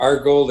our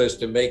goal is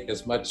to make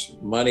as much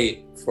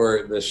money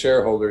for the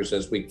shareholders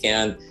as we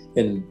can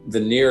in the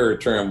nearer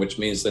term, which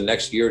means the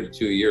next year to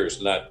 2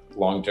 years, not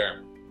long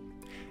term.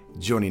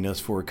 Joining us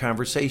for a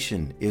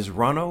conversation is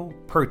Rano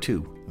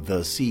Purtu, the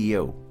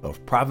CEO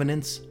of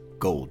Provenance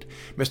Gold.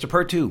 Mr.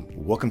 Purtu,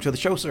 welcome to the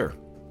show, sir.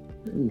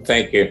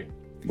 Thank you.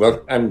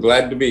 Well, I'm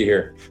glad to be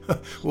here.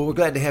 Well, we're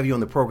glad to have you on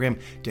the program,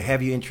 to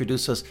have you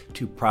introduce us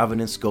to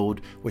Provenance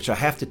Gold, which I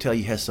have to tell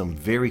you has some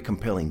very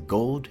compelling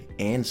gold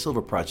and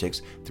silver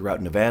projects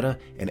throughout Nevada,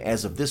 and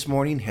as of this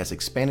morning has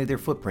expanded their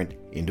footprint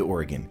into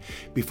Oregon.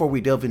 Before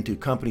we delve into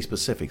company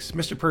specifics,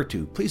 Mr.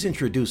 Purtu, please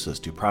introduce us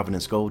to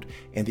Provenance Gold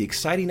and the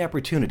exciting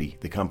opportunity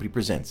the company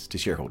presents to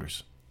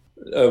shareholders.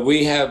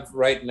 We have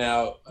right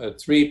now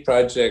 3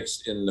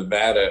 projects in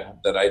Nevada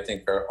that I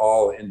think are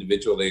all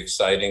individually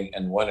exciting,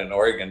 and one in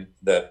Oregon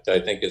that I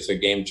think is a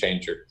game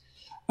changer.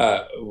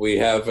 We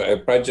have a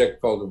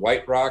project called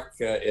White Rock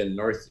in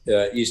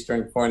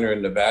northeastern corner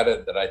in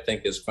Nevada that I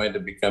think is going to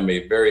become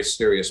a very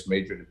serious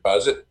major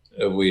deposit.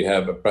 We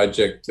have a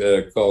project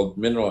called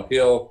Mineral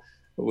Hill,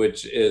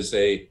 which is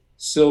a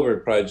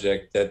silver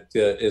project that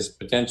is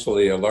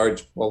potentially a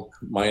large bulk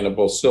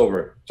mineable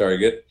silver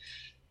target.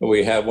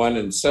 We have one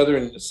in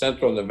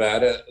central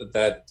Nevada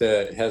that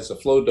has a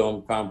flow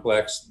dome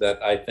complex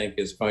that I think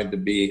is going to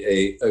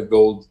be a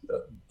gold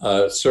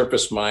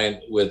surface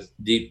mine with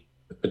deep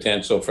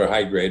potential for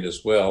high grade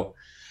as well.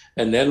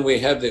 And then we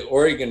have the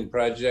Oregon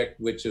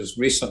project, which is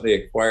recently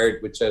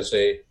acquired, which has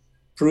a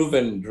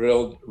proven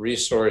drilled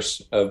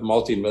resource of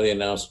multi-million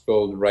ounce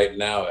gold right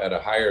now at a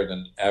higher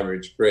than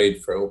average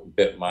grade for open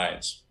pit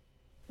mines.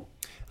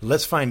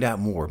 Let's find out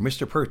more.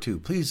 Mr.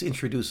 Purtu, please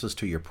introduce us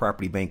to your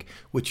property bank,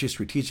 which is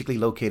strategically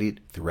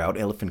located throughout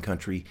Elephant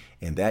Country,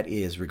 and that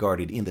is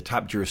regarded in the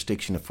top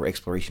jurisdiction for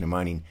exploration and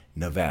mining,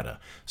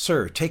 Nevada.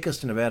 Sir, take us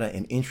to Nevada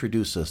and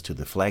introduce us to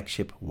the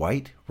flagship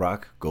White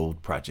Rock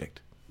Gold Project.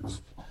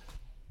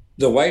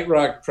 The White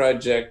Rock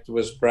project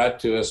was brought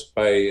to us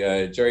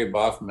by Jerry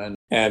Boffman,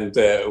 and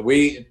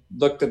we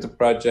looked at the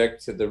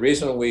project. The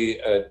reason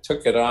we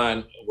took it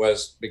on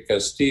was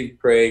because Steve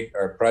Craig,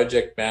 our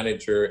project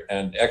manager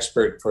and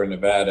expert for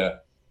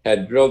Nevada,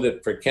 had drilled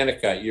it for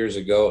Kennecott years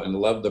ago and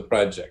loved the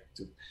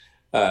project.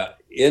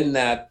 In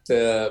that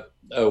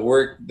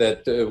work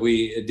that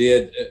we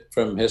did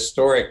from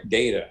historic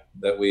data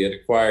that we had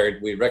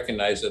acquired, we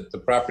recognized that the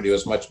property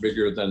was much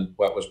bigger than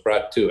what was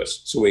brought to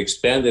us. So we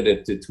expanded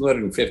it to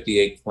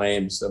 258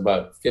 claims,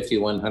 about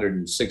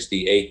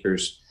 5,160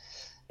 acres.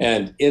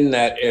 And in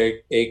that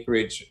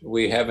acreage,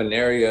 we have an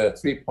area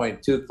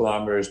 3.2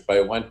 kilometers by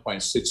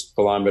 1.6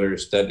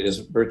 kilometers that is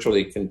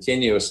virtually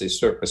continuously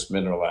surface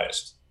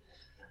mineralized.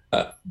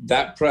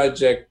 That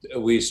project,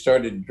 we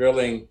started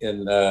drilling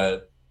in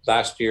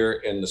last year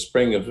in the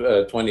spring of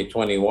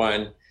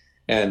 2021,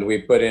 and we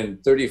put in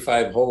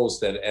 35 holes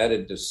that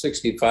added to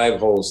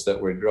 65 holes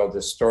that were drilled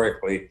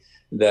historically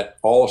that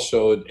all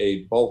showed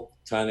a bulk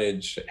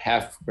tonnage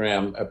half a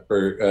gram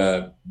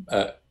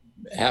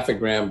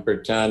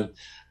per ton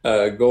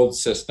gold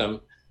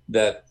system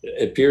that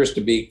appears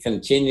to be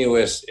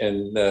continuous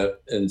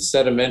in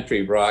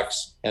sedimentary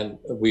rocks. And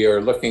we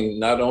are looking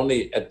not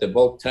only at the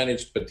bulk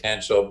tonnage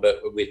potential,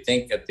 but we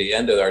think at the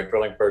end of our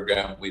drilling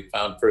program, we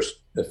found first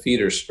a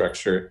feeder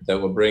structure that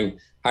will bring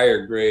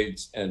higher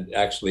grades and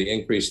actually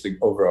increase the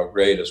overall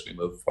grade as we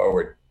move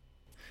forward.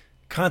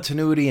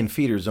 Continuity and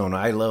feeder zone.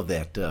 I love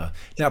that.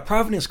 Now,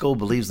 Provenance Gold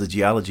believes the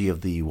geology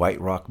of the White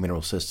Rock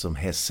mineral system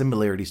has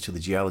similarities to the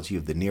geology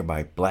of the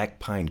nearby Black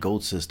Pine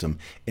gold system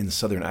in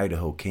southern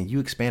Idaho. Can you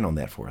expand on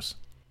that for us?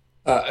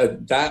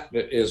 That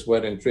is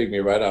what intrigued me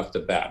right off the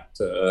bat.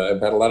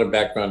 I've had a lot of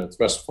background in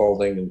thrust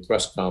faulting and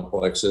thrust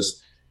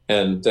complexes.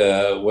 And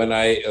when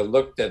I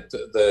looked at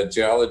the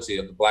geology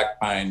of the Black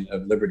Pine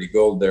of Liberty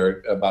Gold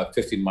there, about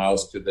 50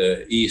 miles to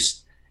the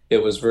east,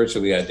 it was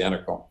virtually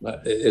identical.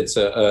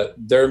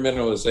 Their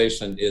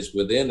mineralization is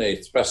within a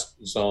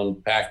thrust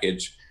zone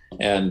package,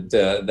 and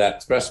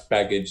that thrust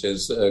package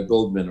is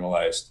gold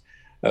mineralized.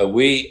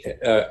 We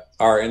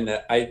are in,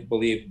 I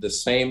believe, the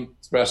same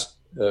thrust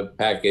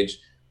package,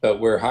 but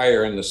we're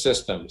higher in the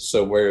system.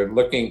 So we're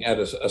looking at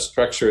a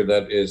structure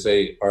that is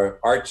our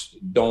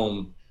arched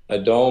dome. A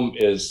dome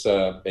is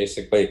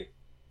basically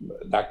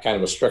that kind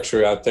of a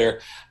structure out there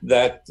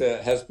that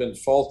has been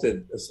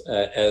faulted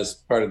as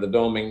part of the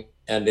doming,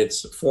 and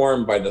it's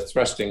formed by the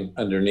thrusting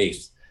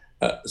underneath.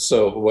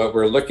 So what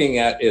we're looking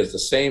at is the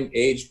same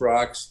aged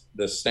rocks,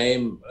 the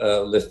same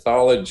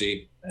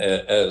lithology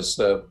as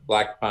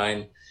Black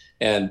Pine,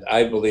 and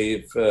I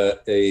believe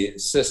a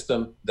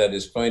system that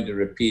is going to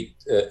repeat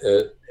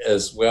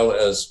as well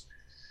as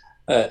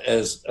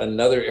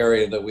another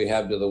area that we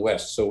have to the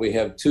west. So we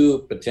have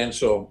 2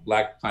 potential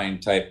Black Pine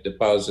type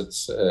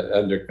deposits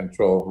under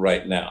control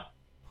right now.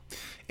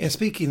 And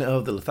speaking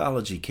of the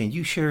lithology, can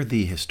you share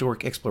the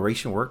historic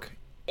exploration work?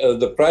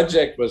 The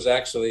project was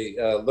actually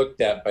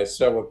looked at by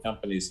several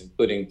companies,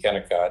 including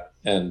Kennecott,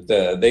 and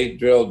they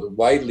drilled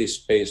widely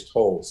spaced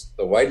holes.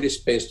 The widely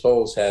spaced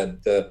holes had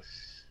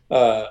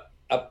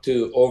up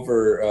to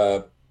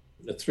over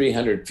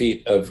 300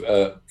 feet of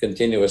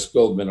continuous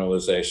gold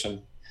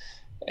mineralization.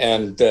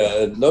 And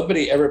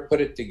nobody ever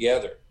put it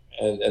together.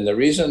 And the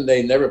reason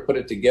they never put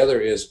it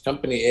together is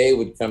Company A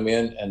would come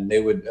in and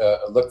they would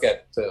look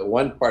at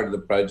one part of the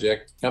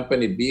project.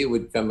 Company B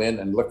would come in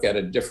and look at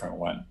a different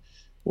one.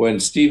 When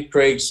Steve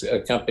Craig's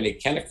company,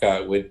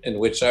 Kennecott, in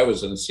which I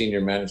was in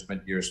senior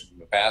management years in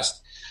the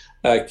past,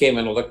 came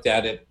in and looked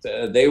at it,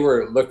 they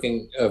were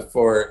looking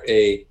for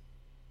a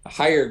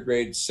higher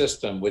grade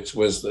system, which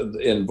was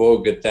in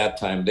vogue at that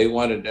time. They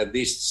wanted at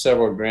least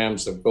several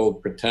grams of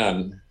gold per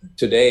ton.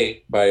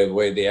 Today, by the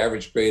way, the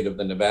average grade of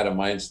the Nevada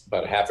mines is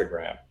about half a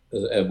gram,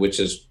 which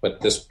is what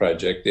this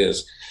project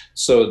is.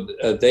 So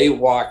they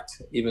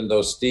walked, even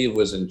though Steve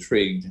was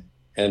intrigued,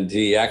 and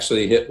he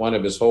actually hit one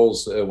of his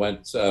holes,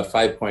 went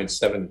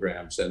 5.7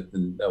 grams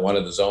in one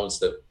of the zones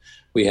that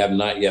we have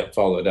not yet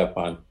followed up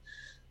on.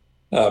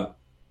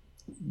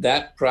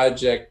 That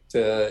project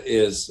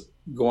is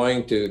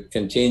going to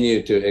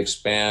continue to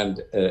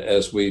expand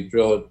as we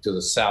drill to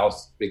the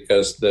south,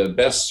 because the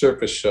best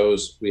surface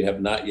shows we have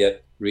not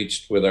yet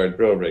reached with our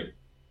drill rig.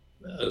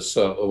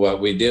 So what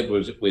we did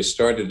was we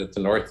started at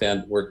the north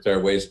end, worked our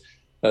ways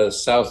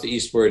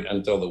southeastward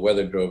until the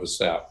weather drove us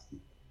south.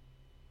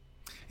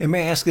 And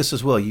may I ask this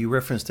as well? You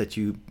referenced that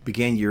you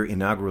began your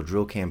inaugural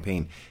drill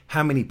campaign.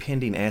 How many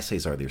pending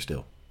assays are there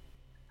still?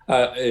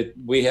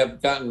 We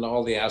have gotten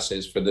all the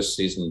assays for this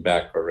season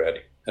back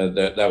already.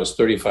 That was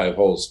 35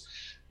 holes.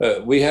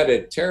 We had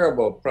a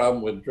terrible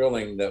problem with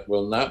drilling that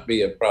will not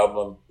be a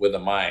problem with a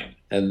mine.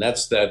 And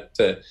that's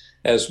that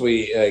as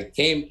we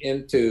came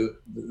into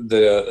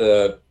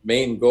the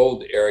main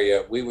gold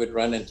area, we would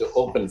run into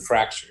open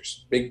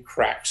fractures, big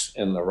cracks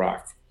in the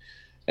rock.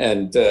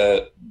 And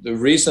the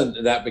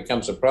reason that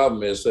becomes a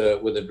problem is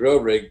with a drill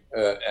rig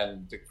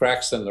and the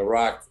cracks in the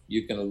rock,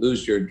 you can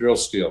lose your drill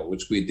steel,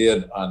 which we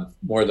did on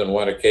more than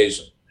one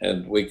occasion.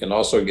 And we can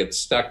also get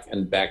stuck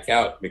and back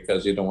out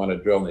because you don't want to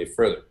drill any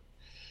further.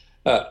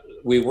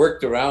 We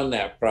worked around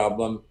that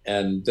problem,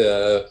 and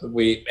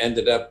we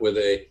ended up with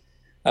a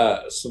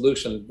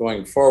solution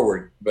going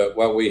forward. But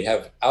what we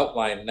have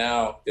outlined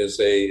now is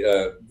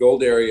a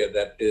gold area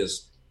that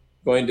is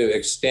going to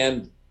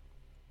extend.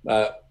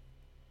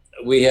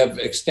 We have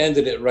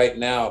extended it right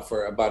now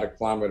for about 1.5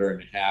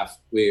 kilometers.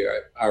 We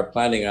are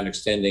planning on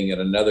extending it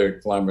another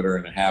 1.5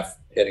 kilometers,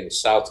 heading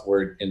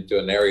southward into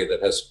an area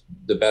that has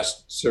the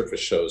best surface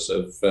shows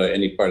of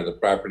any part of the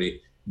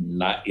property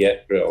not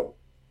yet drilled.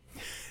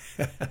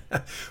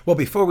 Well,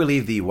 before we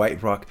leave the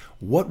White Rock,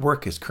 what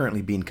work is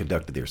currently being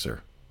conducted there,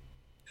 sir?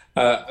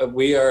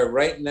 We are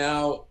right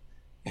now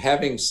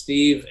having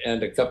Steve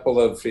and a couple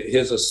of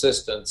his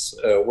assistants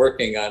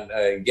working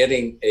on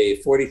getting a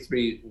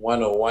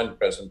 43-101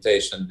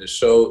 presentation to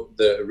show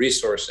the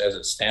resource as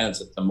it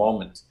stands at the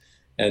moment.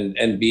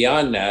 And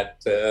beyond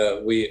that,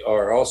 we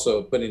are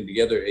also putting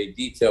together a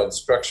detailed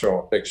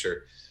structural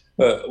picture.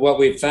 What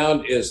we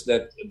found is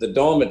that the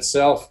dome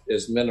itself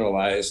is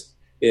mineralized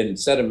in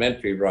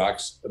sedimentary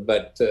rocks,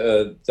 but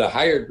the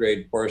higher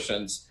grade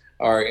portions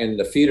are in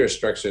the feeder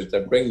structures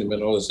that bring the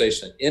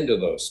mineralization into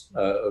those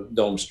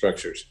dome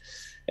structures.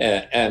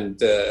 And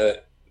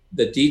the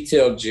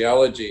detailed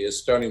geology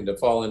is starting to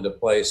fall into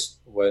place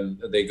when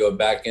they go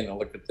back in and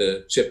look at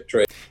the chip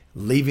tray.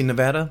 Leaving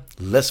Nevada,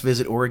 let's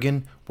visit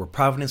Oregon, where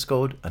Providence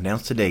Gold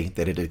announced today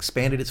that it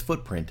expanded its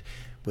footprint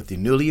with the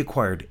newly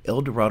acquired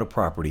El Dorado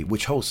property,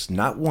 which hosts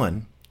not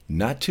one,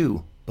 not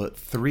two, but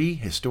 3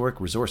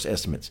 historic resource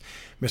estimates.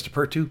 Mr.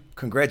 Pertu,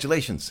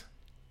 congratulations.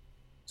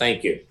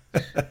 Thank you.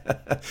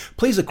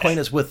 Please acquaint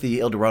us with the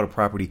El Dorado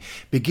property,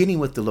 beginning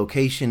with the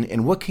location,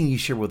 and what can you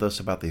share with us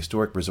about the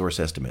historic resource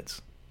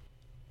estimates?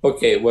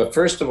 Okay, well,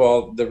 first of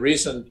all, the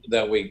reason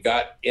that we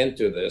got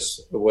into this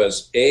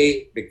was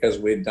because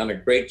we'd done a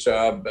great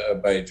job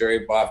by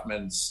Jerry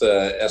Boffman's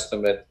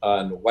estimate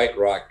on White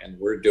Rock, and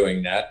we're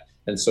doing that.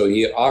 And so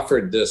he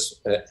offered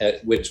this,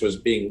 which was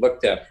being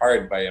looked at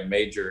hard by a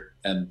major,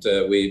 and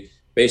we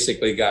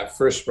basically got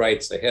first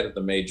rights ahead of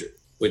the major,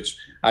 which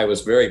I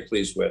was very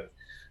pleased with.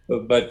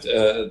 But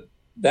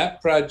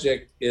that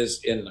project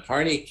is in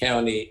Harney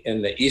County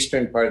in the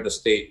eastern part of the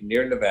state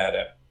near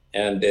Nevada.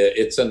 And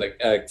it's in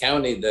a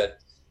county that,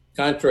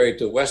 contrary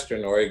to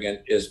Western Oregon,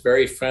 is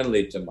very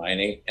friendly to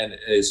mining and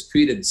is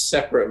treated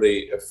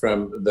separately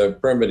from the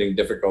permitting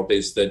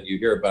difficulties that you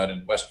hear about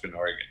in Western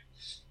Oregon.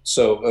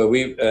 So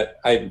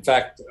in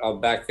fact, I'll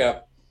back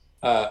up.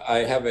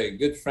 I have a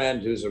good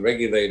friend who's a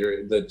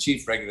regulator, the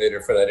chief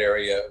regulator for that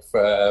area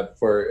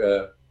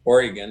for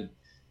Oregon,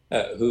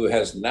 who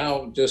has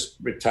now just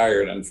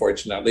retired,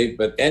 unfortunately.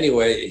 But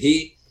anyway,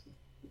 he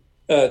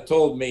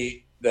told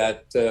me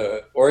that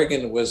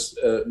Oregon was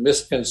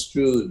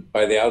misconstrued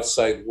by the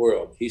outside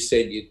world. He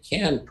said you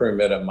can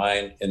permit a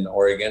mine in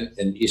Oregon,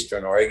 in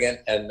Eastern Oregon,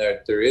 and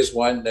there is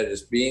one that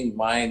is being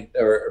mined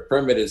or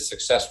permitted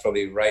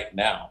successfully right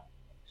now.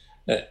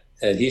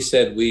 And he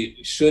said we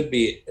should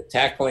be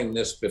tackling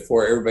this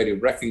before everybody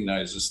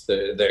recognizes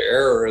the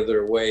error of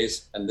their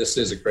ways, and this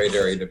is a great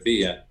area to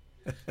be in.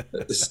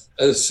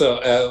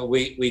 So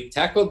we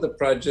tackled the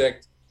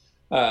project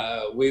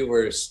we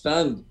were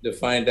stunned to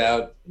find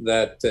out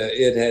that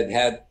it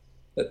had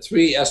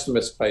three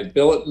estimates by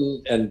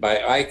Billiton and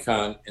by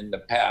Icon in the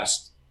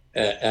past.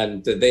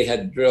 And they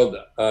had drilled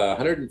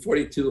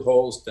 142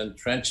 holes, done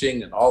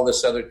trenching and all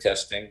this other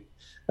testing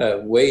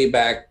way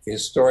back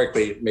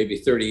historically, maybe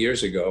 30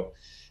 years ago.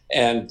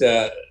 And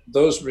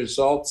those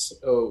results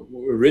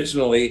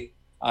originally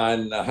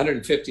on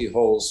 150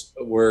 holes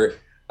were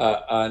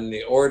on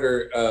the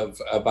order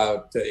of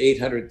about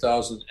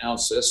 800,000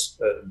 ounces.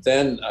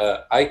 Then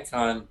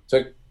Icon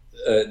took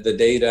the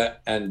data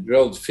and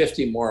drilled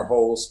 50 more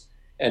holes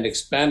and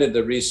expanded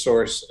the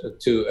resource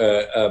to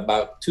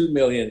about 2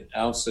 million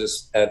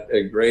ounces at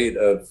a grade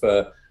of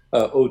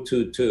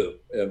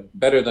 0.22,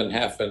 better than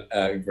half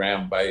a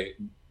gram by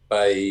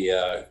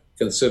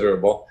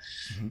considerable.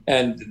 Mm-hmm.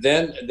 And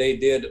then they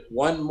did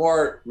one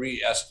more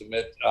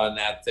re-estimate on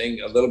that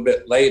thing a little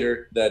bit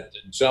later that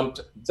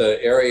jumped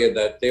the area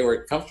that they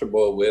were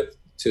comfortable with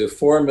to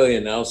 4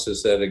 million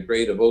ounces at a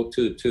grade of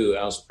 0.22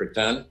 ounce per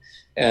ton.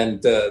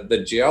 And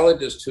the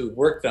geologist who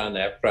worked on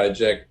that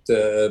project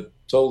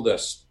told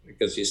us,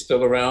 because he's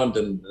still around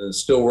and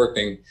still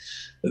working,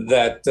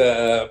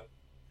 that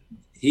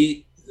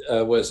he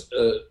was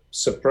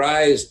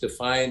surprised to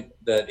find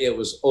that it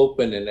was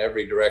open in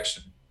every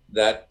direction.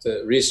 That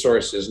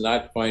resource is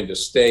not going to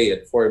stay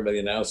at 4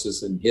 million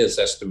ounces in his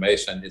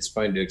estimation. It's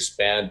going to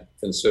expand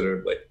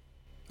considerably.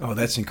 Oh,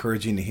 that's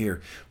encouraging to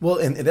hear. Well,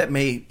 and that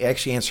may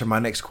actually answer my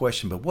next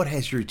question, but what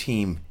has your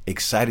team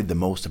excited the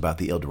most about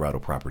the El Dorado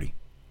property?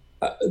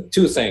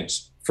 Two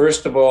things.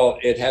 First of all,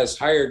 it has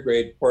higher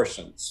grade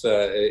portions.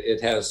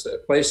 It has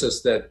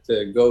places that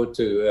go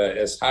to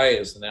as high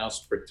as an ounce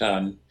per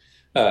ton.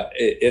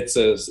 It's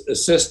a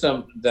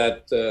system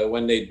that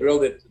when they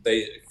drilled it,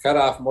 they cut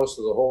off most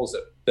of the holes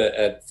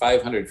at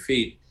 500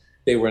 feet.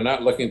 They were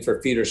not looking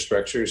for feeder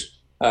structures.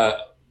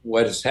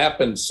 What has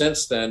happened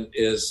since then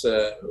is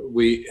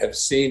we have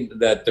seen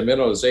that the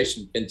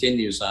mineralization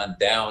continues on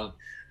down.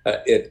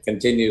 It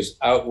continues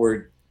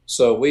outward.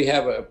 So we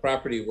have a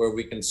property where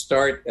we can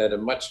start at a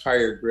much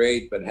higher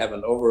grade, but have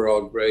an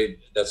overall grade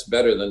that's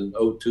better than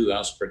 0.2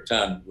 ounce per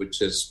ton,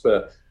 which is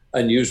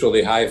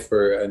unusually high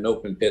for an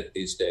open pit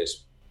these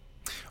days.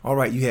 All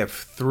right, you have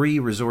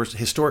three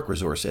historic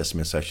resource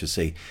estimates, I should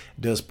say.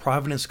 Does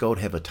Providence Gold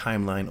have a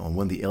timeline on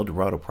when the El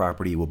Dorado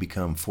property will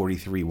become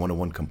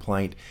 43-101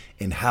 compliant,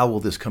 and how will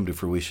this come to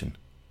fruition?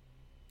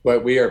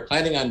 What we are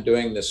planning on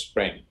doing this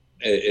spring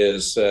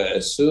is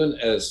as soon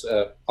as,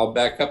 I'll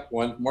back up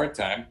one more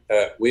time,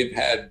 we've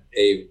had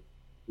a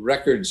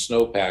record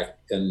snowpack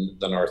in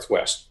the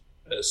Northwest.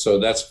 So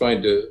that's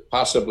going to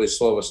possibly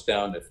slow us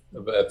down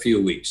a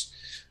few weeks.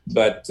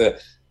 But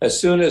as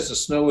soon as the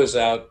snow is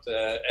out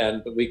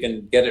and we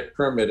can get it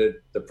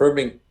permitted, the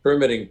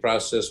permitting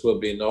process will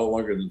be no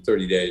longer than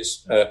 30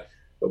 days.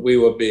 We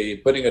will be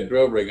putting a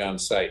drill rig on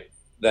site.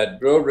 That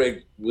drill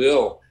rig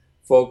will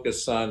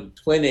focus on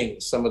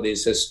twinning some of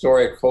these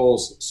historic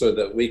holes so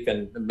that we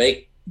can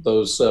make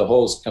those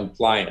holes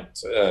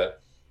compliant.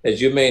 As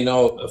you may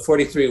know,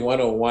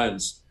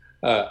 43-101s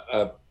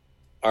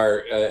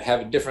have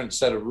a different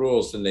set of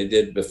rules than they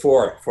did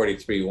before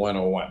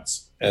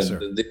 43-101s. Yes,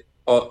 and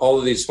all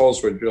of these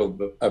holes were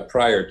drilled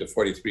prior to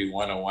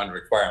 43-101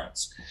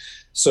 requirements.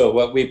 So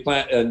what we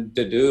plan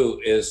to do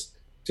is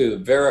to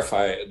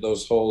verify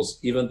those holes,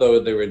 even though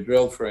they were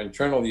drilled for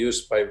internal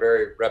use by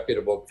very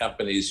reputable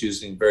companies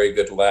using very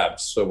good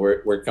labs. So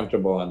we're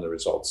comfortable on the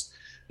results.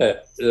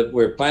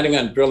 We're planning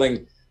on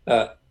drilling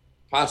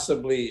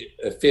possibly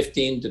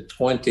 15 to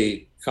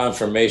 20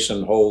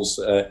 confirmation holes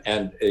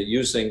and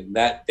using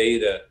that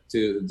data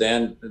to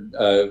then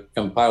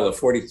compile a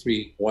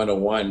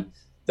 43-101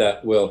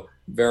 that will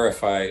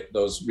verify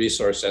those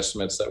resource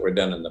estimates that were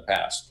done in the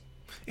past.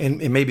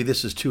 And maybe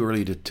this is too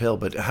early to tell,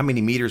 but how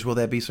many meters will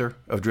that be, sir,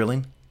 of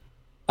drilling?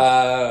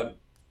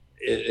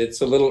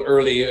 It's a little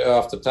early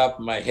off the top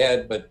of my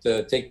head, but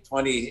take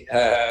 20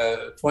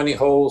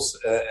 holes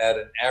at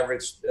an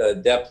average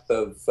depth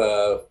of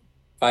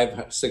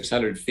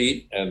 500-600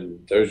 feet,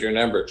 and there's your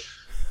number.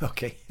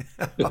 Okay.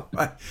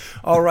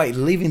 All right.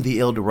 Leaving the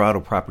El Dorado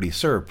property,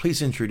 sir, please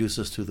introduce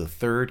us to the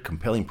third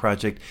compelling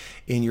project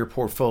in your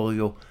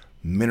portfolio,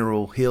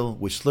 Mineral Hill,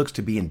 which looks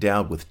to be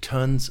endowed with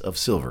tons of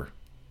silver.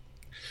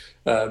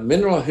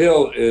 Mineral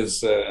Hill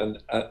is an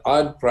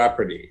odd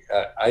property.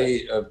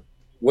 I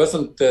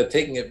wasn't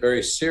taking it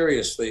very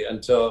seriously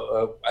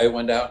until I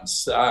went out and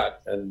saw it,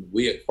 and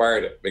we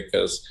acquired it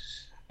because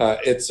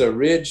it's a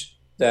ridge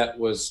that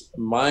was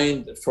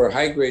mined for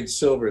high-grade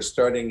silver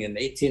starting in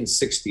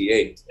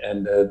 1868,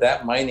 and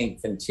that mining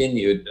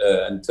continued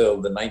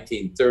until the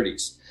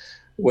 1930s.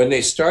 When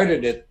they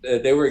started it,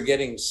 they were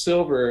getting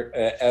silver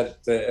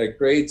at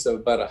grades of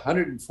about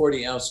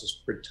 140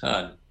 ounces per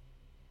ton,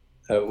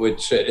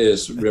 which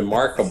is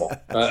remarkable.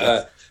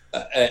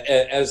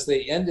 As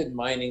they ended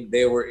mining,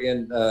 they were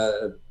in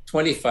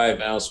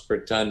 25 ounce per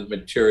ton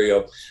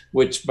material,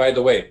 which, by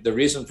the way, the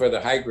reason for the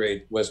high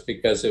grade was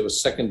because it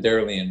was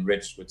secondarily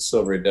enriched, which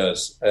silver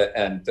does.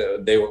 And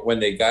when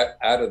they got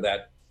out of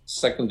that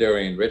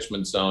secondary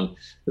enrichment zone,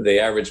 the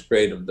average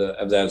grade of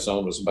that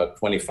zone was about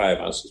 25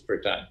 ounces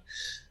per ton.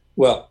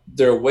 Well,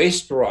 they're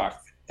waste rock,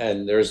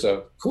 and there's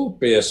a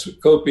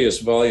copious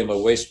volume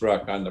of waste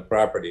rock on the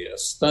property. A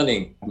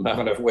stunning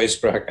amount of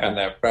waste rock on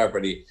that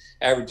property,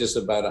 averages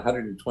about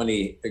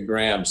 120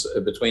 grams,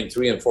 between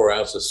 3 and 4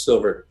 ounces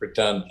silver per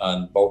ton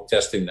on bulk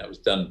testing that was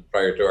done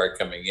prior to our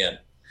coming in.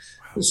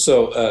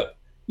 So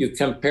you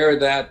compare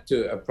that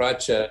to a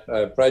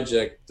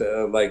project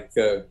like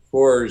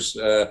Core's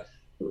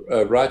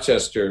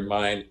Rochester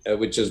mine,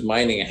 which is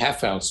mining a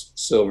half-ounce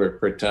silver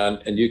per ton,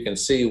 and you can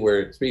see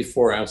where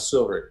 3-4 ounce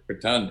silver per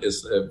ton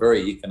is a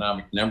very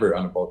economic number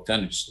on a bulk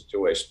tonnage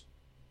situation.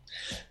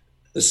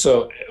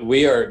 So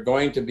we are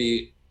going to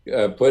be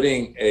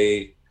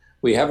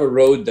we have a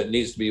road that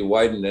needs to be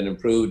widened and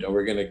improved, and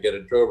we're going to get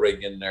a drill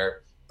rig in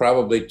there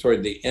probably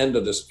toward the end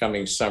of this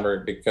coming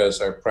summer,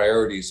 because our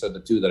priorities are the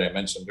two that I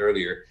mentioned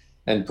earlier,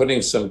 and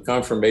putting some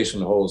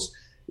confirmation holes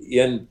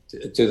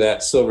into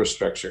that silver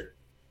structure.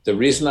 The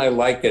reason I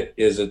like it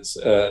is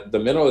the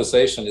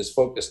mineralization is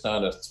focused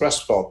on a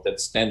thrust fault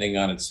that's standing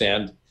on its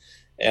end.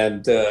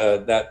 And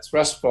that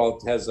thrust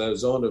fault has a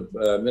zone of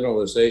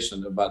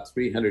mineralization about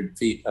 300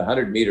 feet,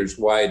 100 meters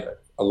wide,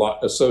 a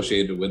lot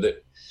associated with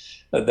it.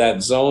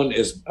 That zone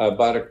is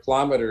about a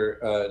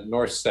kilometer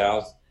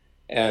north-south.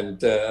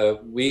 And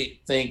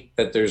we think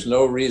that there's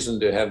no reason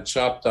to have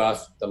chopped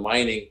off the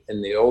mining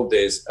in the old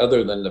days,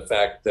 other than the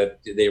fact that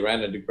they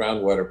ran into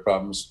groundwater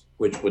problems,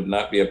 which would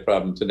not be a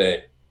problem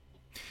today.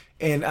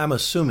 And I'm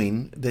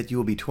assuming that you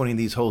will be twinning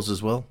these holes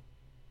as well?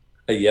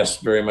 Yes,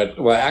 very much.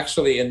 Well,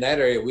 actually, in that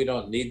area, we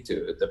don't need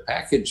to. The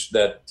package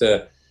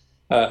that,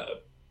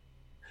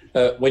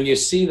 when you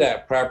see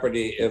that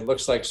property, it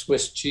looks like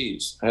Swiss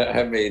cheese.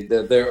 I mean,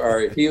 there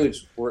are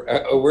huge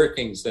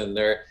workings in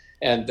there,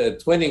 and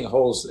twinning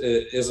holes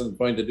isn't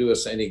going to do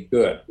us any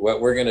good. What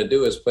we're going to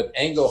do is put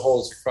angle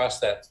holes across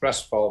that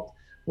thrust fault,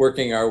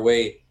 working our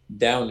way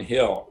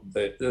downhill.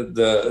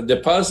 The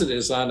deposit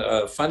is on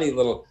a funny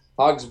little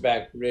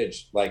hogsback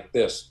ridge like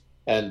this,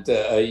 and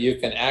you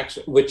can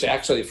which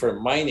actually for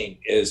mining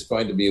is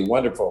going to be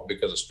wonderful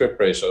because of strip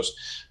ratios.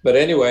 But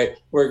anyway,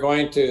 we're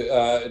going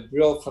to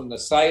drill from the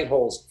side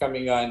holes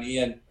coming on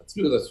in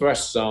through the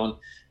thrust zone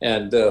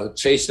and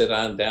chase it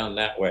on down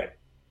that way.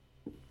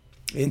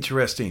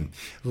 Interesting.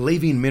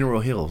 Leaving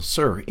Mineral Hill,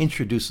 sir,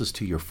 introduce us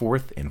to your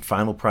fourth and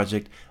final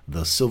project,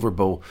 the Silver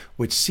Bow,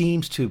 which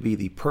seems to be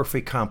the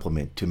perfect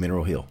complement to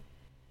Mineral Hill.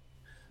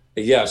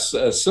 Yes,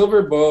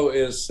 Silver Bow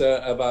is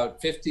about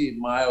 50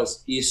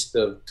 miles east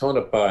of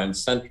Tonopah in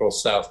central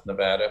South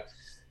Nevada.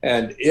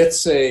 And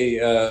it's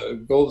a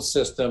gold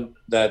system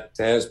that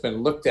has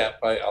been looked at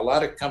by a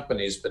lot of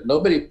companies, but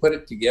nobody put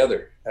it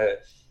together.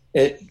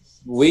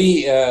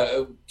 We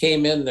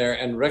came in there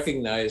and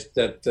recognized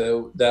that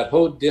that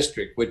whole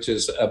district, which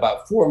is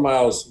about 4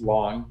 miles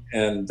long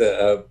and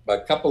a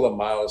couple of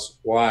miles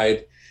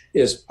wide,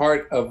 is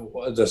part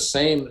of the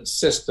same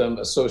system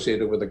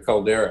associated with the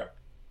caldera.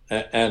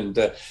 And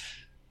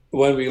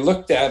when we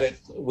looked at it,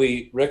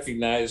 we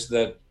recognized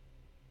that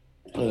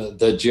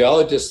the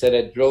geologists that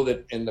had drilled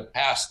it in the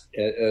past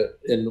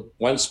in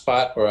one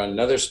spot or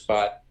another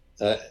spot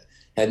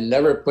had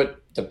never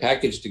put the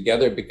package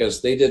together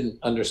because they didn't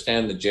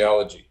understand the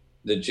geology.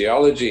 The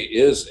geology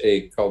is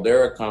a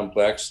caldera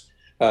complex.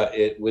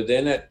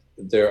 Within it,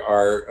 there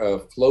are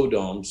flow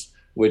domes,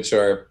 which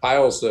are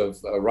piles of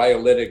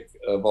rhyolitic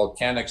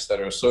volcanics that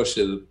are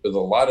associated with a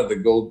lot of the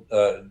gold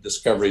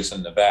discoveries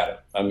in Nevada.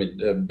 I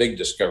mean, big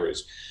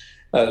discoveries.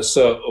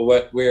 So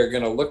what we're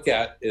going to look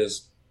at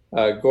is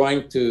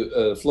going to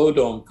a flow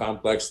dome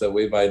complex that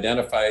we've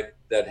identified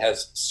that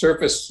has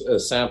surface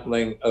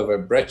sampling of a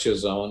breccia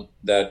zone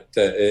that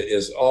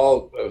is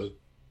all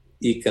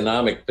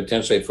economic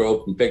potentially for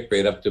open pit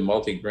grade up to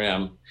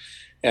multi-gram,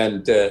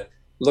 and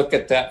look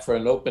at that for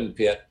an open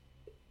pit.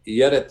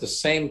 Yet at the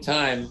same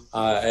time,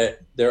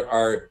 there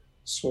are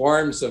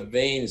swarms of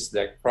veins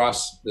that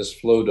cross this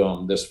flow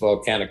dome, this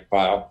volcanic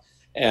pile.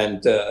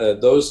 And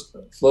those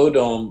flow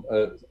dome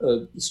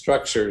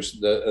structures,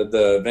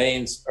 the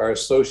veins are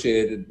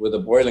associated with a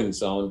boiling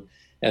zone.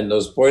 And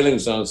those boiling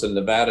zones in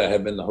Nevada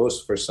have been the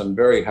host for some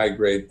very high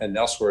grade, and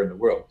elsewhere in the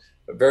world,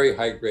 very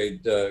high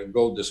grade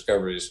gold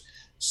discoveries.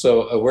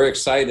 So we're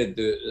excited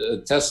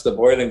to test the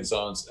boiling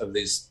zones of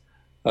these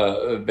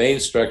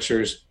vein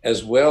structures,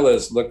 as well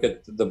as look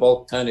at the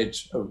bulk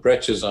tonnage of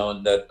breccia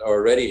zone that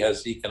already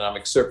has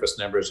economic surface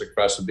numbers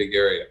across a big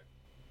area.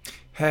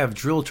 Have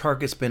drill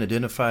targets been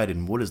identified,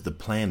 and what is the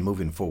plan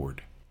moving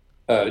forward?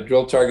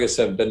 Drill targets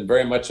have been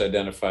very much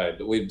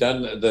identified. We've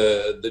done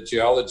the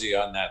geology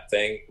on that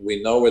thing.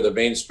 We know where the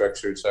vein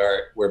structures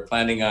are. We're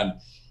planning on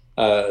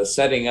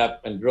setting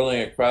up and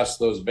drilling across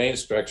those vein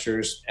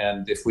structures.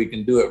 And if we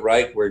can do it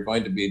right, we're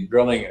going to be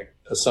drilling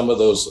some of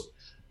those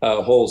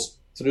holes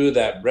through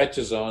that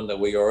breccia zone that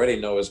we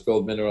already know is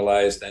gold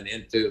mineralized and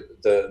into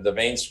the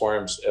vein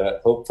swarms,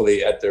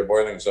 hopefully at their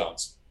boiling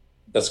zones.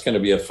 That's going to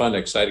be a fun,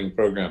 exciting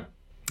program.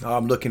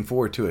 I'm looking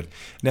forward to it.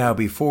 Now,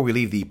 before we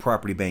leave the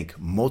property bank,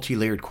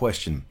 multi-layered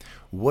question.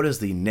 What is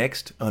the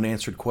next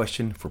unanswered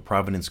question for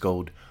Providence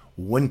Gold?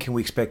 When can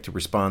we expect a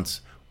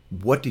response?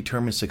 What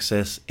determines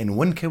success? And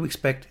when can we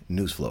expect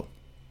news flow?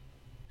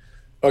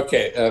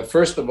 Okay,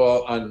 first of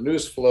all, on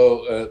news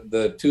flow,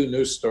 the two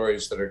news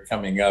stories that are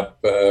coming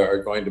up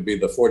are going to be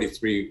the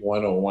 43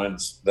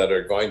 101s that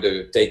are going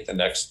to take the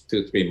next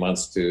 2-3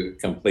 months to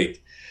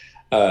complete.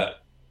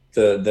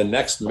 The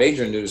next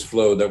major news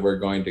flow that we're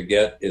going to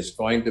get is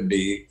going to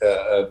be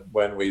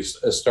when we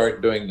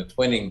start doing the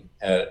twinning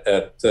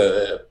at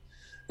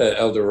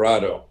El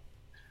Dorado,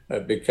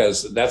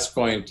 because that's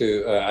going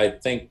to, I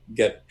think,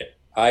 get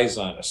eyes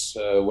on us.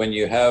 When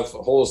you have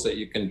holes that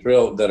you can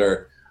drill that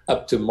are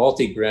up to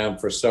multi-gram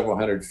for several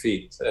hundred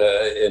feet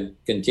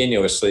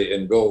continuously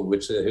in gold,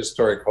 which the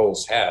historic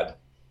holes had,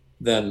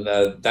 then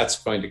that's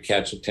going to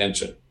catch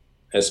attention,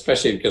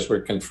 especially because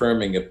we're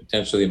confirming a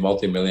potentially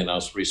multi-million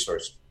ounce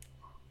resource.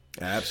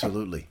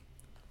 Absolutely.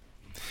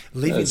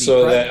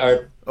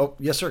 Oh,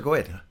 yes, sir. Go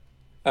ahead.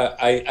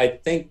 I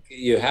think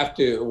you have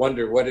to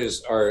wonder, what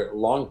is our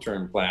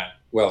long-term plan?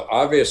 Well,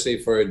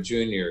 obviously, for a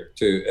junior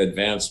to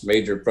advance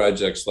major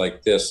projects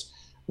like this,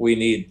 we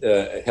need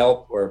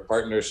help or a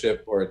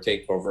partnership or a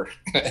takeover.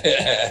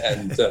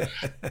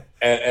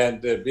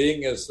 and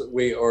being as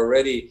we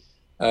already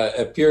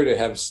appear to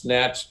have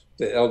snatched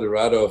El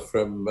Dorado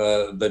from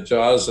the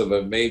jaws of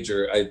a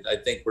major, I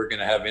think we're going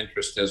to have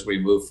interest as we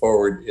move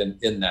forward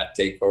in that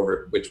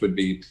takeover, which would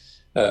be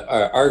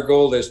our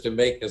goal is to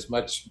make as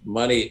much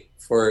money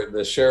for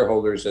the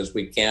shareholders as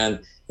we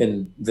can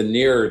in the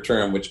nearer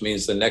term, which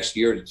means the next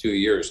year to 2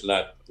 years,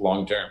 not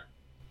long term.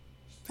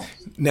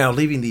 Now,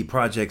 leaving the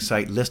project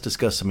site, let's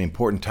discuss some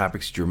important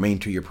topics germane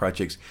to your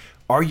projects.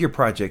 Are your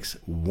projects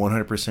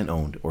 100%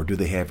 owned, or do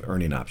they have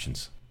earning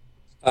options?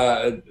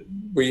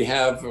 We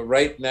have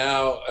right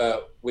now,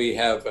 we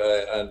have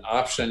an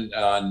option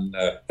on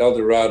El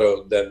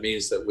Dorado that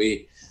means that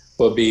we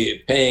will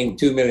be paying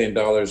 $2 million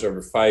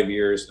over 5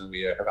 years, and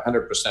we have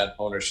 100%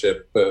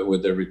 ownership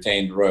with the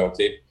retained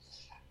royalty.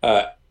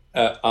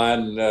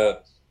 On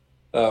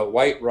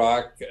White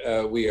Rock,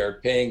 we are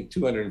paying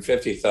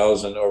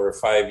 $250,000 over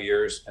 5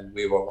 years, and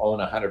we will own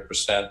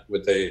 100%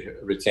 with a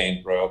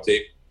retained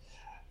royalty.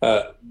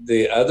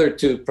 The other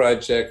two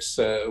projects,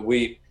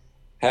 we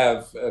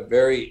have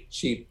very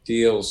cheap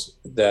deals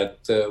that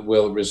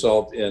will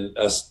result in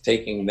us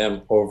taking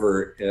them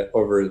over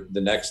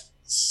the next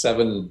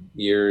 7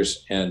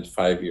 years and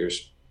 5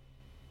 years.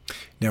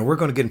 Now, we're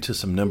going to get into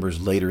some numbers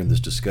later in this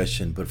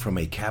discussion, but from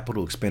a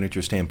capital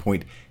expenditure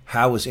standpoint,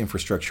 how is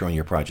infrastructure on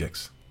your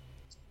projects?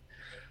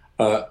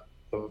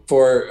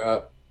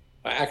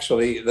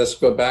 Actually, let's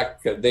go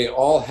back. They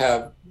all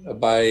have,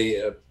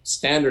 by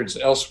standards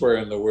elsewhere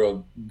in the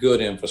world, good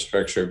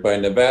infrastructure. By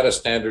Nevada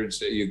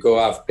standards, you go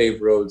off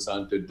paved roads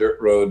onto dirt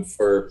road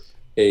for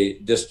a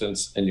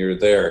distance and you're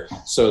there.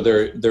 So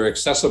they're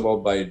accessible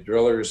by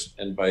drillers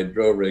and by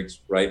drill rigs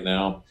right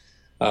now.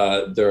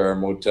 There are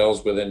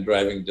motels within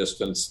driving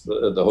distance,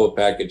 the whole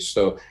package.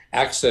 So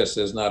access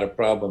is not a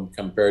problem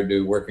compared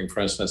to working, for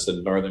instance,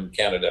 in northern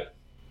Canada.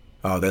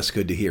 Oh, that's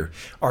good to hear.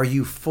 Are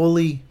you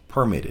fully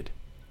permitted?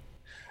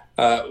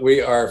 We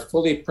are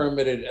fully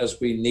permitted as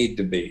we need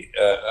to be.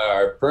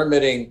 Our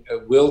permitting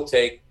will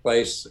take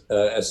place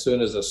as soon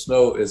as the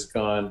snow is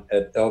gone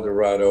at El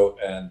Dorado,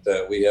 and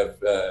we have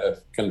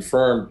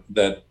confirmed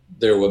that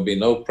there will be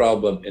no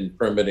problem in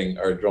permitting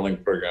our drilling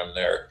program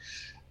there.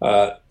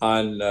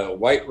 On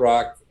White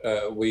Rock,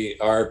 we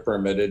are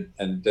permitted,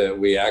 and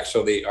we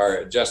actually are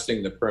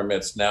adjusting the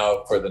permits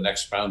now for the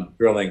next round of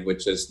drilling,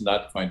 which is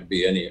not going to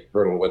be any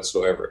hurdle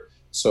whatsoever.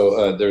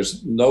 So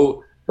there's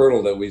no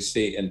hurdle that we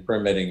see in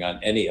permitting on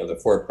any of the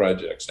 4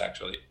 projects,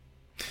 actually.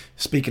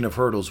 Speaking of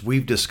hurdles,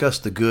 we've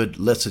discussed the good.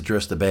 Let's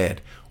address the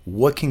bad.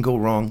 What can go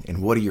wrong,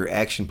 and what are your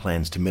action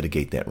plans to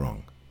mitigate that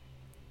wrong?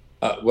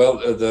 Well,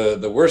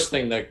 the worst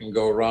thing that can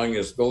go wrong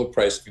is gold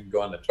price can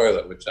go on the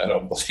toilet, which I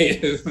don't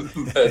believe.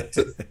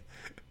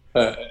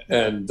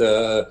 And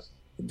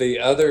the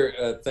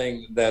other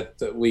thing that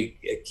we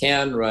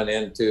can run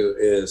into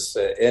is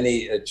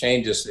any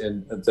changes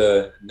in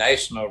the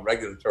national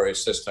regulatory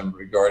system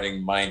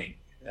regarding mining.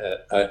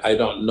 I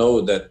don't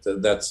know that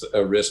that's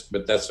a risk,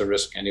 but that's a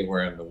risk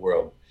anywhere in the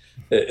world.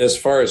 As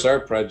far as our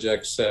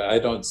projects, I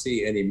don't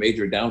see any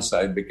major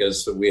downside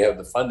because we have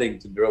the funding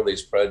to drill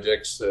these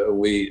projects.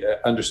 We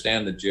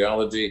understand the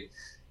geology,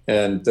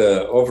 and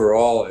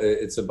overall,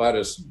 it's about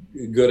as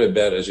good a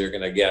bet as you're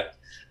going to get.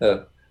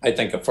 I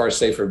think a far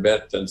safer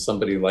bet than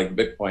somebody like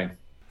Bitcoin.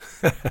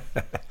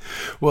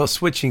 Well,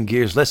 switching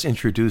gears, let's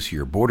introduce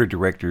your board of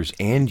directors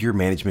and your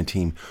management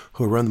team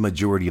who run the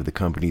majority of the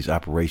company's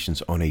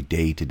operations on a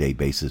day-to-day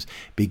basis,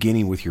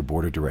 beginning with your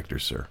board of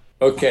directors, sir.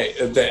 Okay.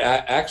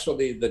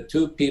 Actually, the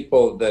two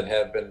people that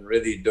have been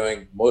really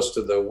doing most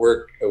of the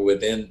work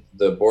within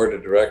the board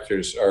of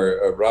directors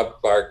are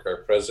Rob Clark,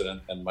 our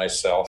president, and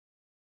myself.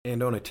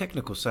 And on a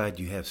technical side,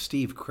 you have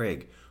Steve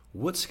Craig.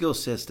 What skill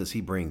sets does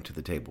he bring to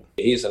the table?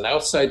 He's an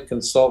outside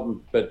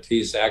consultant, but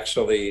he's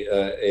actually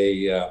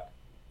a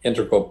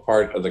integral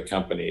part of the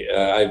company.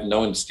 I've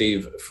known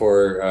Steve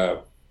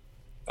for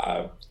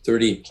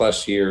 30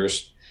 plus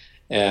years.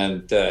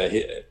 And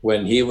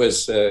when he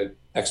was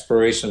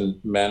exploration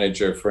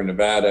manager for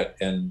Nevada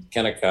in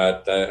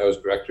Kennecott, I was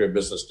director of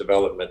business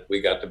development.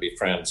 We got to be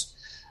friends.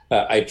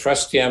 I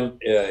trust him.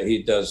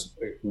 He does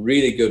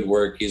really good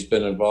work. He's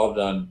been involved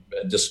on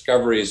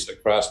discoveries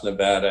across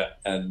Nevada.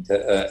 And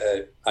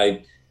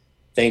I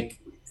think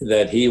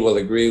that he will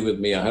agree with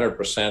me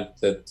 100%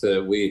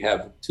 that we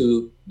have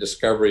 2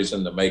 discoveries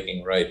in the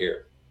making right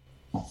here.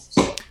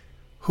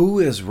 Who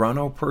is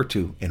Ronald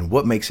Perttu, and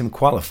what makes him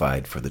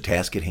qualified for the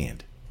task at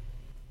hand?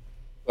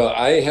 Well,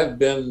 I have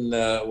been,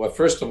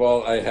 first of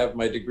all, I have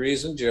my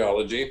degrees in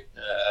geology,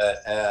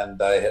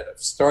 and I have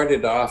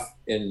started off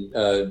in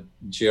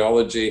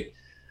geology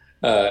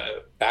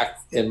back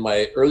in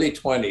my early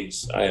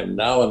 20s. I am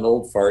now an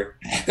old fart,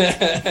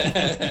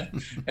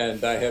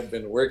 and I have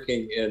been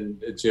working in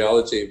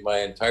geology my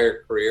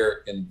entire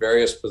career in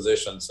various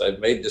positions. I've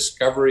made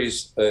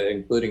discoveries,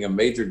 including a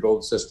major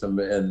gold system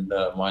in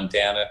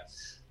Montana.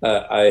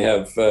 I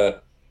have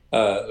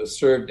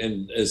served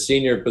in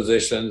senior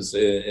positions,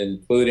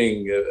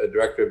 including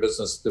director of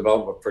business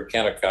development for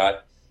Kennecott,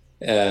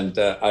 and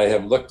I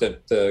have looked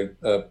at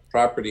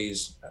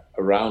properties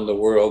around the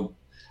world.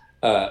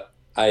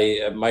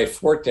 My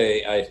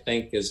forte, I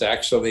think, is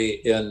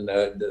actually in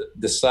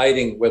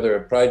deciding whether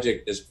a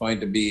project is going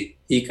to be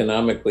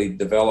economically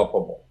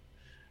developable,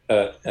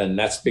 and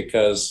that's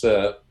because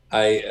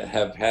I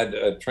have had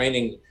a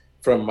training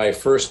from my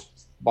first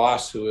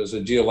boss, who is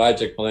a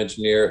geological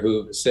engineer,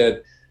 who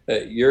said,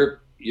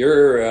 your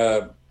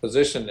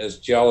position as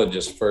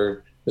geologist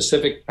for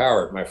Pacific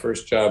Power, my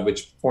first job,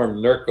 which formed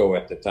NERCO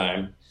at the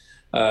time,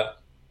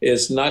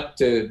 is not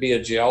to be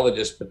a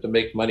geologist, but to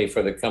make money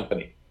for the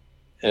company.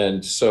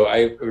 And so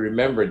I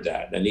remembered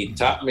that. And he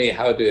taught me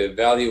how to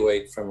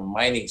evaluate from a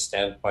mining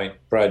standpoint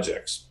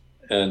projects.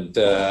 And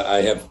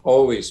I have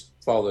always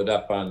followed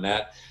up on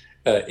that.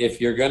 If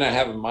you're going to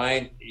have a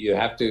mine, you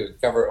have to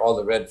cover all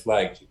the red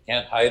flags. You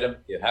can't hide them.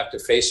 You have to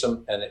face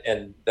them.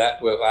 And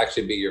that will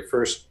actually be your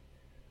first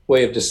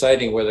way of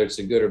deciding whether it's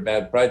a good or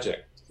bad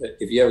project.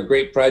 If you have a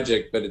great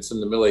project, but it's in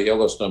the middle of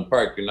Yellowstone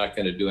Park, you're not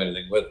going to do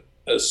anything with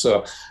it.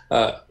 So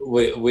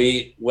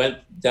we went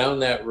down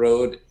that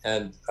road,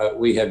 and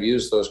we have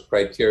used those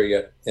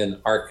criteria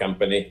in our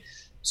company.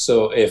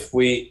 So if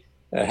we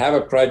have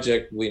a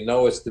project, we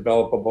know it's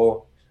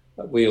developable.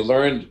 We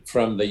learned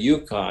from the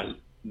Yukon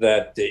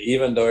that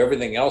even though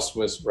everything else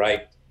was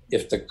right,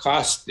 if the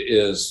cost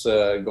is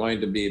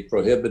going to be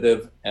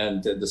prohibitive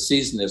and the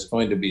season is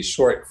going to be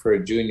short for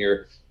a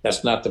junior,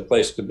 that's not the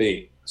place to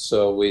be.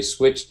 So we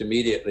switched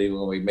immediately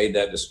when we made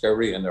that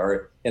discovery, and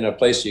are in a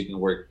place you can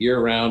work year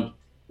round.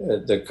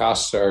 The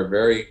costs are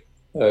very,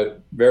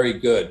 very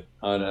good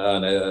on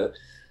a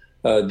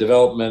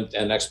development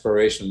and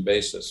exploration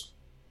basis.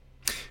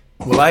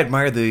 Well, I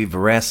admire the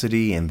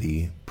veracity and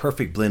the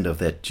perfect blend of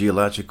that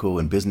geological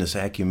and business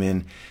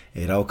acumen.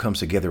 It all comes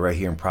together right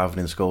here in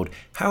Providence Gold.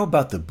 How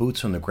about the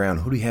boots on the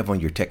ground? Who do you have on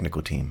your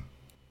technical team?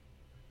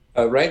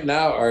 Right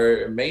now,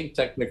 our main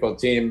technical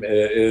team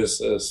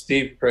is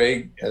Steve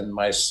Craig and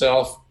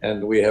myself,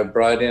 and we have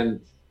brought in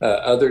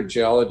other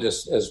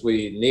geologists as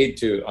we need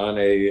to on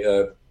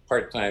a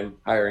part-time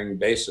hiring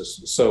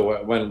basis.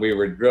 So when we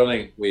were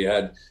drilling, we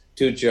had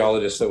 2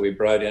 geologists that we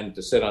brought in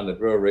to sit on the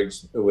drill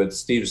rigs with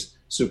Steve's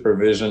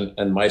supervision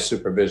and my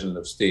supervision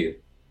of Steve.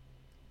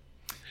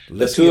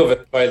 The 2 of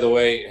us, by the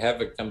way,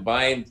 have a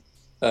combined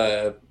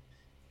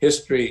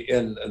history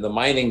in the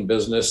mining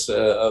business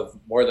of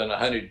more than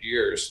 100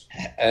 years.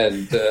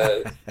 And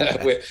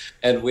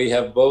we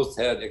have both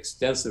had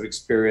extensive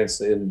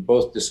experience in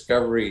both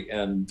discovery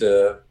and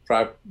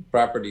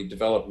property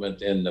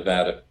development in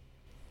Nevada.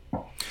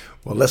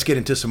 Well, let's get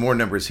into some more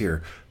numbers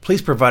here.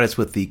 Please provide us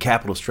with the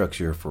capital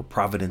structure for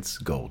Providence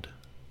Gold.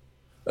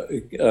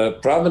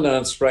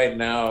 Provenance right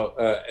now,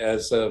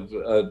 as of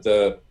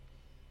the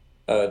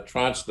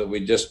tranche that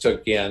we just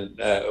took in,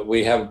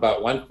 we have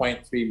about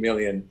 1.3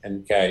 million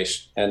in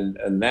cash, and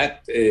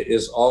that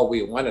is all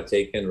we want to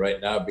take in right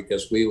now,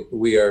 because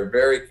we are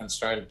very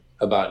concerned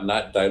about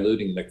not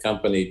diluting the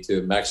company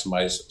to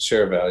maximize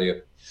share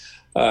value.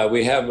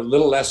 We have a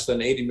little less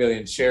than 80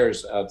 million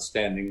shares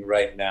outstanding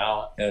right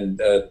now, and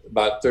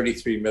about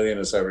 33 million,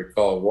 as I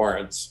recall,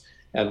 warrants,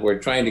 and we're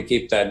trying to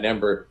keep that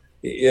number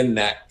in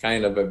that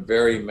kind of a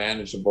very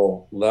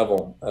manageable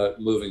level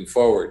moving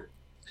forward.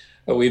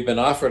 We've been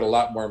offered a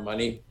lot more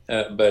money,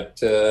 but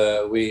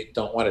we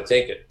don't want to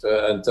take it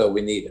until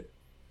we need it.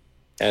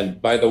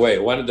 And by the way,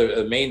 one of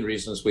the main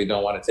reasons we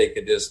don't want to take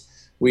it is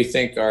we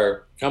think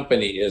our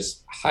company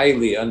is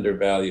highly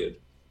undervalued.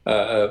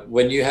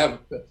 When you have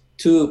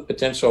 2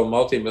 potential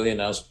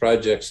multi-million ounce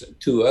projects,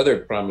 2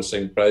 other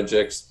promising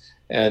projects,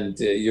 and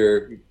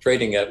you're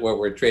trading at what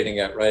we're trading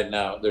at right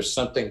now, there's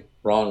something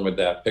wrong with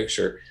that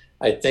picture.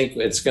 I think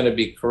it's going to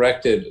be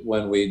corrected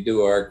when we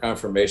do our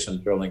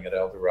confirmation drilling at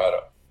El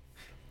Dorado.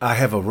 I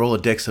have a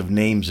Rolodex of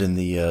names in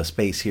the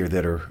space here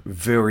that are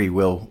very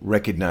well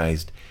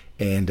recognized.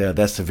 And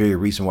that's the very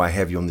reason why I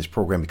have you on this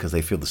program, because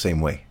they feel the same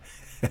way.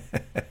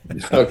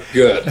 Oh,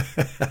 good.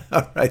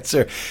 All right,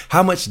 sir.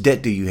 How much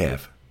debt do you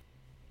have?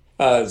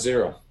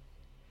 Zero.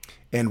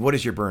 And what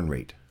is your burn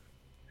rate?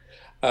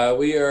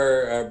 We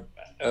are,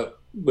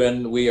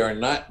 when we are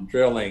not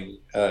drilling,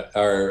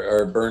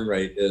 our burn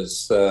rate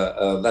is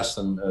less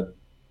than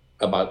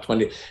about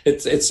 20.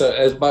 It's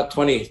about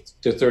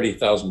 $20,000 to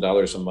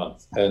 $30,000 a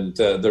month. And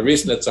the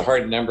reason it's a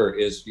hard number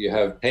is you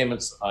have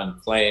payments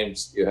on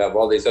claims, you have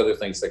all these other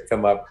things that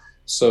come up.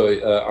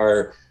 So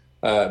our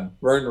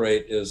burn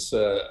rate is,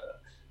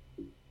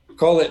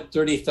 call it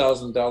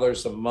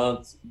 $30,000 a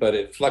month, but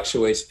it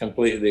fluctuates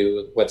completely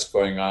with what's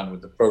going on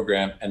with the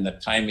program and the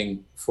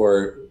timing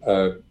for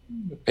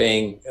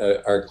paying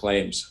our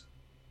claims.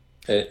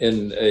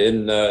 In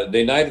the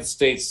United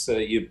States,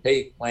 you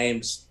pay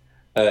claims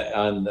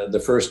on the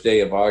first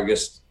day of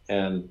August,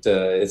 and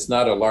it's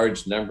not a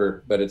large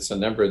number, but it's a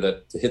number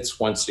that hits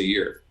once a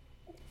year.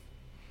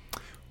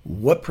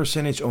 What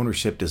percentage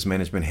ownership does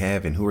management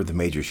have, and who are the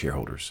major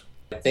shareholders?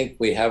 I think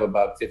we have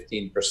about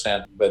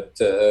 15%, but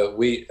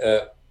we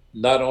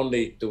not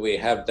only do we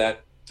have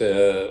that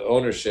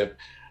ownership,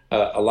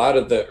 a lot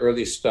of the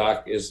early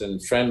stock is in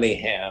friendly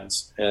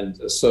hands.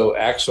 And so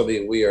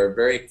actually we are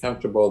very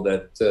comfortable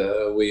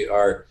that we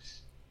are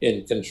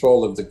in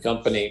control of the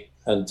company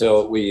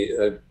until we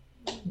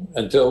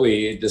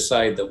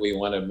decide that we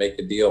want to make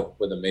a deal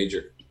with a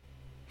major.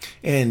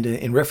 And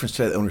in reference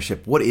to that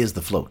ownership, what is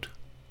the float?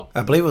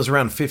 I believe it was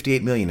around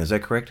 58 million. Is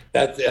that correct?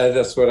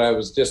 That's what I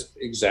was just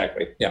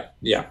exactly.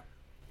 Yeah.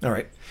 All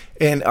right.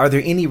 And are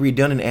there any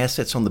redundant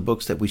assets on the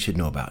books that we should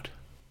know about?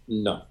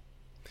 No.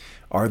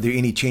 Are there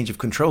any change of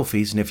control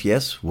fees? And if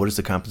yes, what is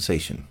the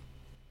compensation?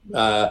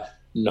 No,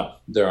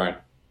 there aren't.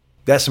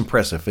 That's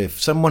impressive. If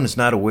someone is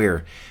not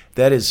aware,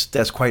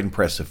 that's quite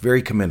impressive.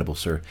 Very commendable,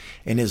 sir.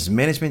 And is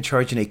management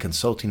charging a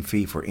consulting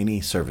fee for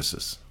any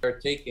services? We're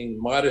taking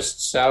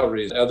modest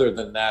salaries. Other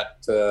than that,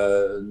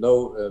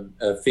 no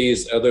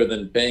fees other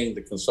than paying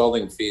the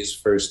consulting fees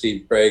for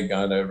Steve Craig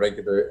on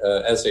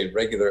as a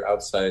regular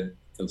outside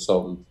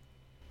consultant.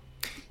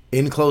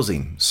 In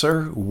closing,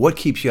 sir, what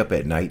keeps you up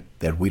at night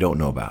that we don't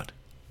know about?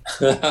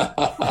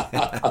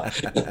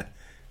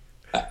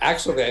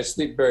 Actually, I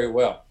sleep very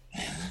well.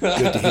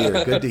 Good to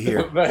hear. Good to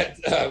hear.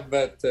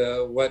 But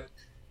what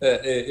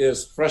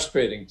is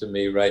frustrating to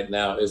me right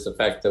now is the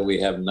fact that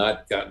we have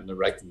not gotten the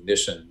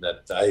recognition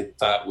that I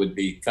thought would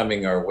be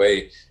coming our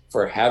way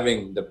for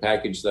having the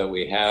package that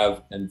we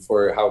have and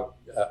for how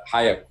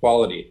high a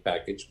quality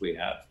package we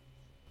have.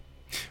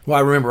 Well,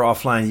 I remember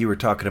offline you were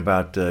talking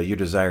about your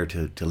desire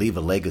to leave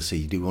a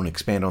legacy. Do you want to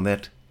expand on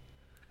that?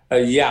 I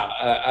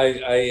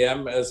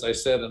am, as I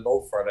said, an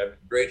old fart. I'm in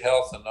great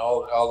health and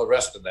all the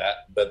rest of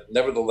that. But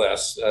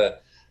nevertheless,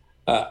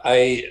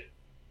 I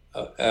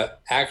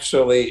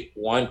actually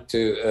want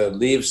to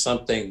leave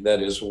something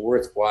that is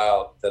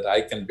worthwhile, that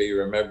I can be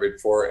remembered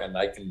for and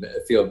I can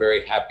feel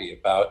very happy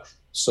about.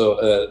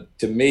 So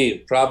to me,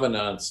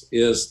 Provenance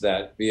is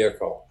that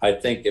vehicle. I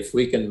think if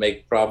we can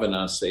make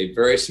Provenance a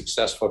very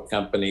successful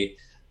company,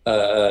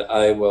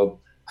 I will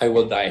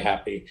die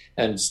happy.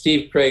 And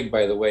Steve Craig,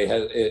 by the way,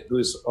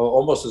 who's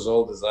almost as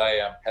old as I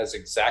am, has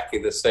exactly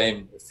the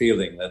same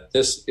feeling that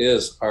this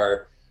is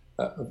our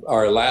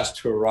last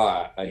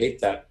hurrah. I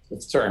hate that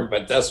term,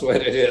 but that's what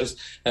it is.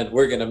 And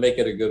we're going to make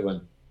it a good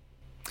one.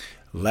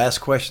 Last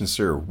question,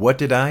 sir. What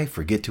did I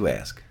forget to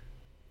ask?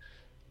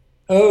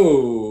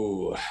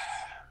 Oh,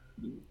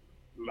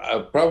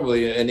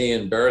 probably any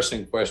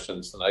embarrassing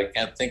questions. And I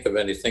can't think of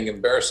anything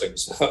embarrassing.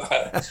 So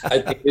I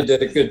think you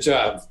did a good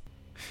job.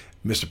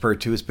 Mr.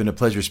 Pertu, it's been a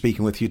pleasure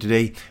speaking with you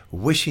today.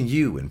 Wishing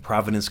you and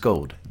Provenance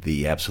Gold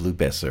the absolute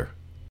best, sir.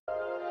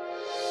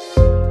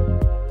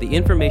 The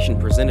information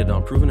presented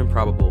on Proven and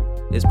Probable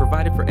is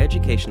provided for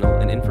educational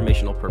and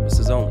informational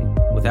purposes only,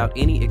 without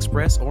any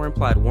express or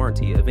implied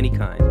warranty of any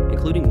kind,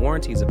 including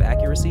warranties of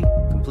accuracy,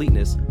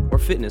 completeness, or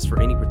fitness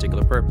for any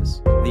particular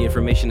purpose. The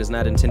information is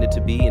not intended to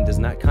be and does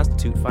not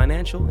constitute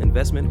financial,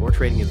 investment, or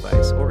trading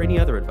advice, or any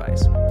other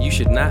advice. You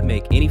should not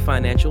make any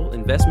financial,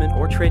 investment,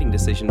 or trading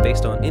decision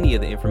based on any of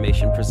the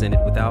information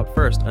presented without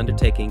first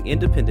undertaking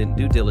independent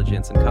due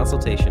diligence and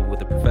consultation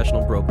with a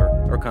professional broker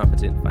or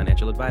competent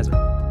financial advisor.